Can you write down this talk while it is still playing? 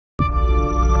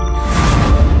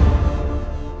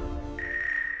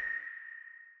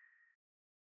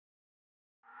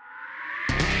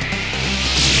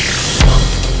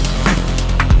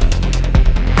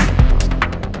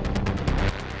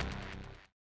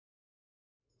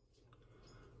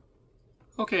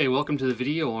Okay, welcome to the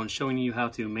video on showing you how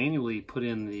to manually put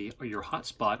in your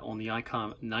hotspot on the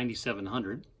Icom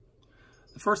 9700.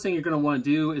 The first thing you're going to want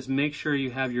to do is make sure you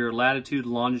have your latitude,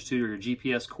 longitude, or your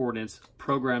GPS coordinates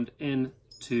programmed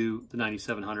into the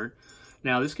 9700.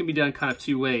 Now this can be done kind of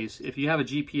two ways. If you have a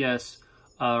GPS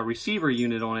receiver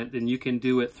unit on it, then you can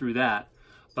do it through that.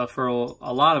 But for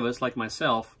a lot of us, like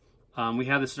myself, we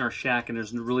have this in our shack and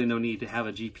there's really no need to have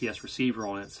a GPS receiver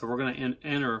on it. So we're going to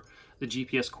enter the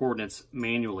GPS coordinates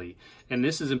manually. And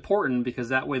this is important because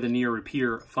that way the near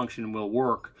repeater function will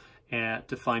work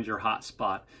to find your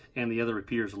hotspot and the other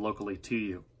repeaters locally to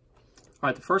you. All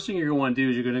right, the first thing you're going to want to do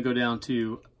is you're going to go down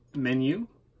to Menu.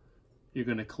 You're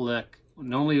going to click,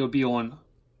 normally it would be on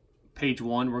page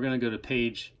 1. We're going to go to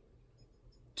page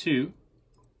 2.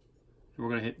 We're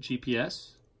going to hit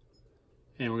GPS.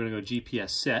 And we're going to go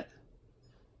GPS set.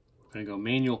 We're going to go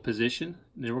manual position.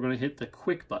 And then we're going to hit the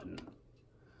quick button.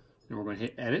 And we're going to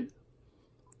hit edit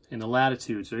and the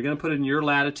latitude. So you're going to put in your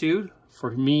latitude.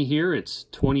 For me here, it's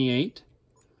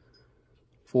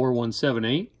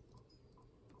 284178.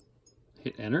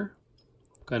 Hit enter.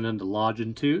 Got into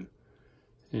longitude.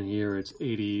 And here it's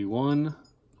 81.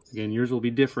 Again, yours will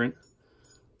be different.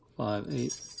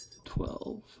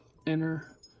 5812.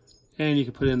 Enter. And you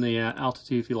can put in the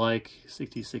altitude if you like,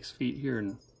 66 feet here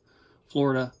in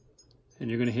Florida. And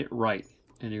you're going to hit right.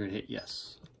 And you're going to hit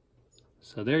yes.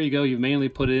 So there you go, you've manually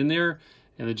put it in there,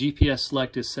 and the GPS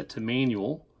select is set to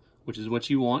manual, which is what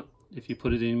you want if you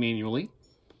put it in manually.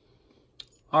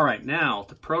 All right, now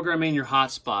to program in your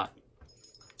hotspot,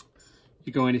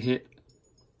 you're going to hit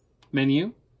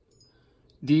Menu,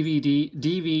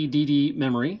 DVD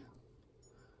memory.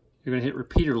 You're going to hit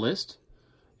repeater list,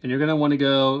 and you're going to want to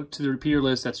go to the repeater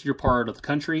list that's your part of the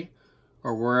country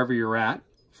or wherever you're at.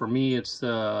 For me, it's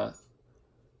the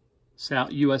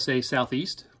USA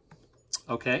Southeast.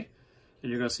 Okay, and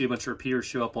you're going to see a bunch of repeaters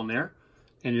show up on there,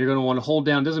 and you're going to want to hold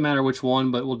down, doesn't matter which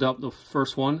one, but we'll dump the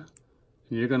first one,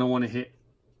 and you're going to want to hit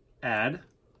add.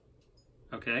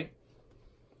 Okay,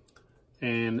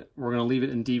 and we're going to leave it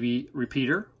in DV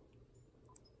repeater.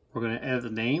 We're going to add the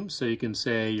name, so you can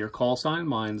say your call sign.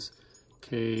 Mine's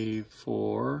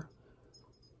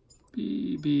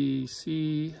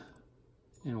K4BBC,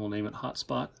 and we'll name it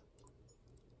hotspot.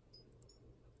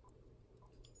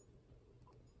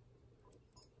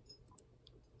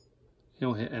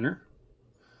 You'll hit enter.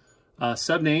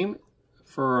 Subname,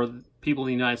 for people in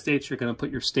the United States, you're going to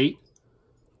put your state.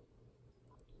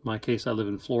 In my case, I live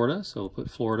in Florida, so we'll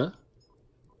put Florida.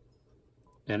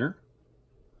 Enter.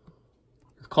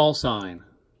 Your call sign.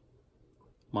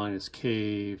 Mine is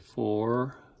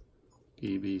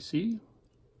K4BBC.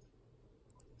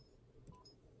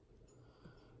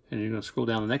 And you're going to scroll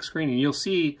down the next screen, and you'll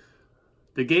see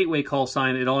the gateway call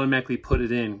sign. It automatically put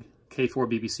it in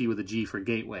K4BBC with a G for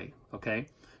gateway. Okay,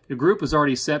 your group was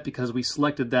already set because we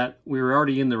selected that. We were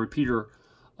already in the repeater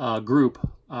group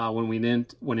when we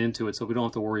went into it, so we don't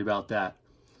have to worry about that.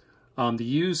 The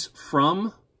use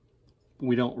from,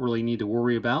 we don't really need to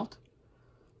worry about.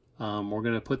 We're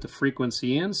going to put the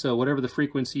frequency in, so whatever the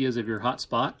frequency is of your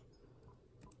hotspot,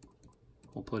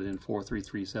 we'll put in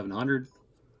 433-700.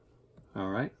 All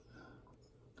right,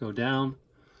 go down.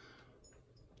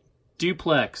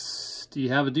 Duplex. Do you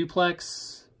have a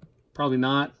duplex? Probably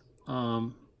not.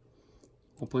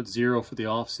 We'll put 0 for the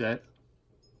offset.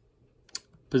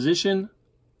 Position,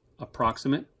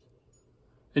 approximate.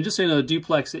 And just so you know, the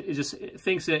duplex, it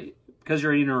thinks that because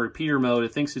you're in a repeater mode,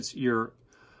 it thinks it's your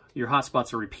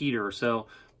hotspot's a repeater. So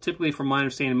typically, from my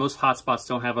understanding, most hotspots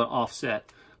don't have an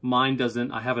offset. Mine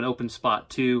doesn't. I have an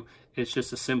Openspot2. It's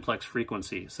just a simplex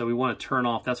frequency. So we want to turn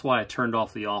off. That's why I turned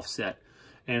off the offset.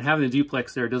 And having the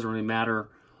duplex there doesn't really matter.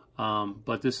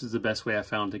 But this is the best way I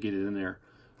found to get it in there.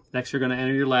 Next, you're going to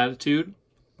enter your latitude.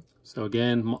 So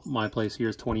again, my place here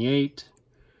is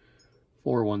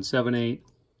 284178.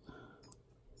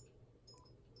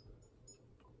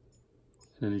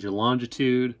 And then there's your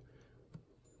longitude.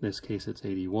 In this case, it's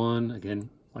 81. Again,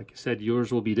 like I said,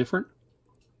 yours will be different.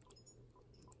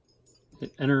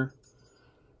 Hit enter.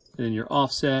 And then your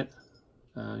offset,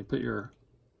 you put your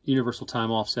universal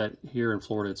time offset. Here in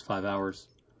Florida, it's 5 hours.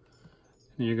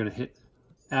 And you're going to hit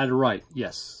add right.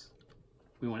 Yes.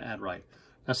 We want to add right.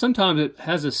 Now sometimes it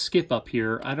has a skip up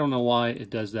here. I don't know why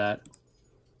it does that.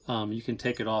 You can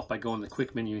take it off by going to the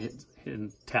quick menu, hit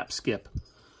and tap skip.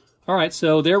 All right,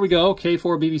 so there we go.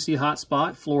 K4BBC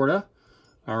hotspot, Florida.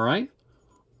 All right.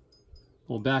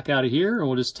 We'll back out of here and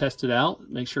we'll just test it out.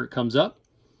 Make sure it comes up.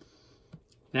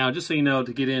 Now, just so you know,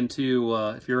 to get into,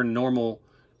 if you're in normal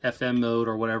FM mode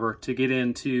or whatever, to get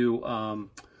into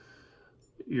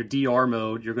your DR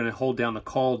mode, you're going to hold down the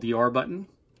call DR button.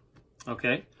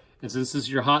 Okay, And since this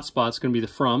is your hotspot, it's going to be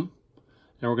the from.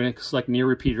 And we're going to select near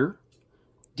repeater,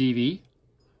 DV,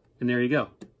 and there you go.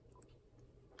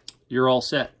 You're all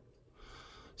set.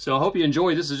 So I hope you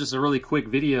enjoyed. This is just a really quick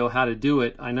video how to do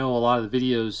it. I know a lot of the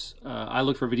videos, I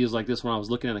look for videos like this when I was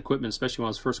looking at equipment, especially when I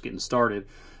was first getting started.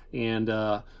 And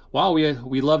while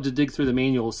we love to dig through the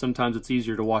manuals, sometimes it's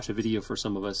easier to watch a video for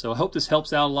some of us. So I hope this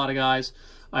helps out a lot of guys.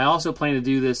 I also plan to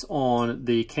do this on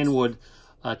the Kenwood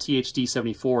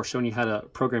THD74, showing you how to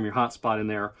program your hotspot in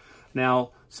there.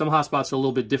 Now, some hotspots are a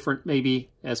little bit different maybe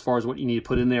as far as what you need to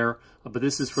put in there, but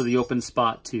this is for the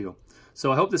Openspot2.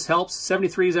 So I hope this helps.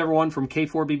 73s everyone from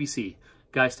K4BBC.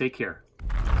 Guys, take care.